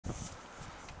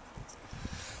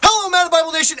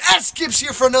Bible Nation, Sgibs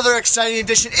here for another exciting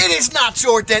edition. It is not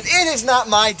your den, it is not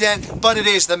my den, but it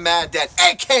is the Mad Den,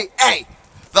 aka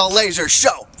the Laser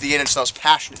Show, the internet's most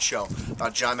passionate show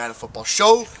about John Madden football.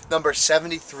 Show number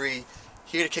 73,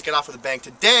 here to kick it off with a bang.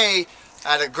 Today,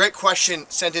 I had a great question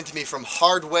sent in to me from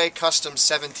Hardway Custom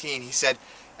 17. He said,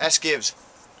 Sgibs,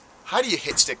 how do you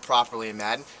hit stick properly in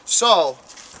Madden? So,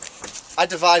 I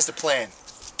devised a plan.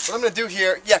 What I'm going to do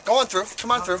here, yeah, go on through,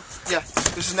 come on through. Yeah,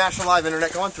 this is National Live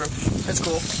Internet, go on through. That's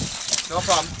cool, no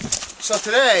problem. So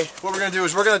today, what we're going to do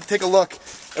is we're going to take a look,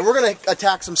 and we're going to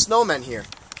attack some snowmen here.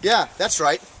 Yeah, that's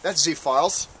right, that's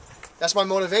Z-Files. That's my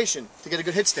motivation, to get a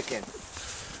good hit stick in.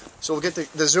 So we'll get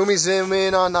the zoom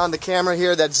in on the camera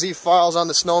here, that Z-Files on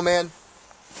the snowman.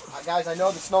 Guys, I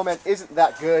know the snowman isn't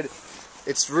that good.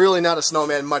 It's really not a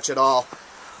snowman much at all.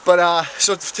 But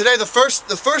so today the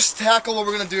first tackle what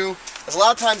we're gonna do is a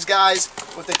lot of times guys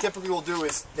what they typically will do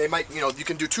is they might you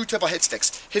can do two type of hit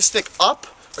sticks, hit stick up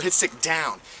or hit stick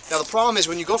down. Now the problem is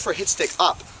when you go for a hit stick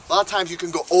up, a lot of times you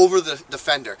can go over the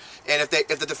defender, and if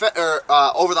the defender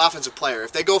over the offensive player,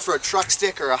 if they go for a truck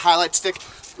stick or a highlight stick,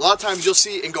 a lot of times you'll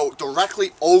see and go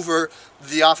directly over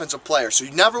the offensive player. So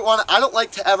you never want to, I don't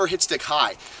like to ever hit stick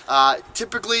high.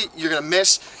 Typically you're going to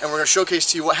miss, and we're going to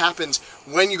showcase to you what happens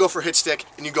when you go for hit stick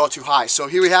and you go too high. So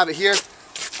here we have it here.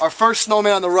 Our first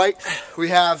snowman on the right, we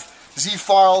have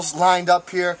Z-Files lined up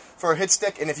here for a hit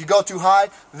stick, and if you go too high,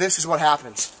 this is what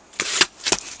happens.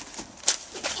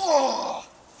 Oh,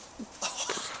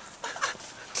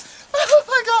 oh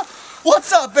my God.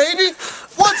 What's up, baby?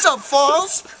 What's up,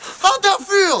 Files? How'd that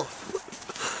feel?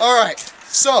 Alright,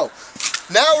 so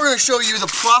now we're going to show you the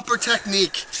proper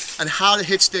technique on how to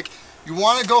hit stick. You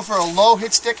want to go for a low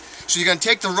hit stick, so you're going to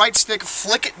take the right stick,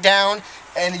 flick it down,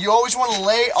 and you always want to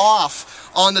lay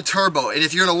off on the turbo. And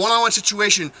if you're in a one-on-one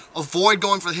situation, avoid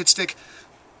going for the hit stick.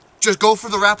 Just go for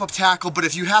the wrap-up tackle, but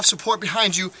if you have support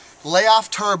behind you, lay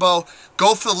off turbo,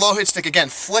 go for the low hit stick. Again,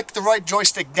 flick the right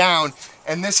joystick down,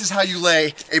 and this is how you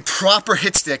lay a proper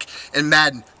hit stick in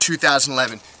Madden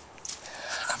 2011.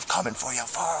 I'm coming for you,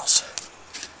 Farls.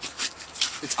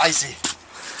 It's icy.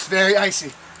 It's very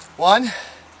icy. 1,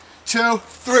 2,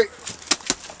 3.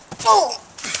 Oh!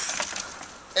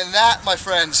 And that, my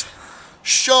friends,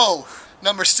 show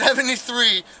number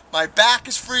 73. My back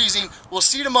is freezing. We'll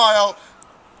see you tomorrow.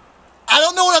 I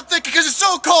don't know what I'm thinking because it's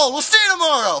so cold. We'll see you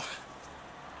tomorrow.